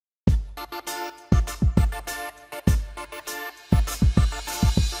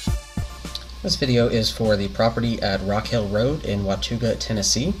This video is for the property at Rock Hill Road in Watauga,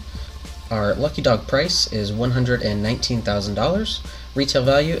 Tennessee. Our lucky dog price is $119,000. Retail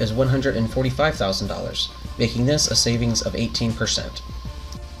value is $145,000, making this a savings of 18%.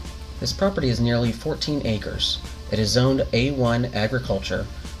 This property is nearly 14 acres. It is zoned A1 agriculture,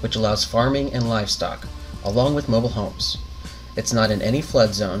 which allows farming and livestock, along with mobile homes. It's not in any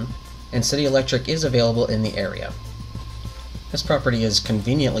flood zone, and city electric is available in the area. This property is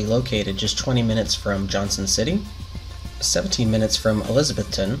conveniently located just 20 minutes from Johnson City, 17 minutes from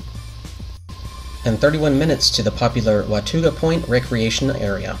Elizabethton, and 31 minutes to the popular Watauga Point recreation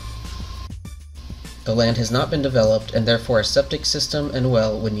area. The land has not been developed, and therefore a septic system and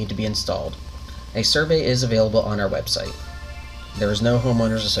well would need to be installed. A survey is available on our website. There is no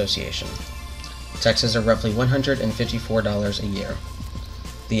homeowners association. Taxes are roughly $154 a year.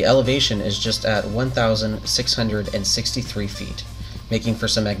 The elevation is just at 1,663 feet, making for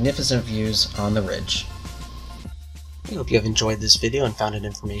some magnificent views on the ridge. We hope you have enjoyed this video and found it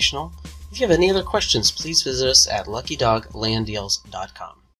informational. If you have any other questions, please visit us at luckydoglanddeals.com.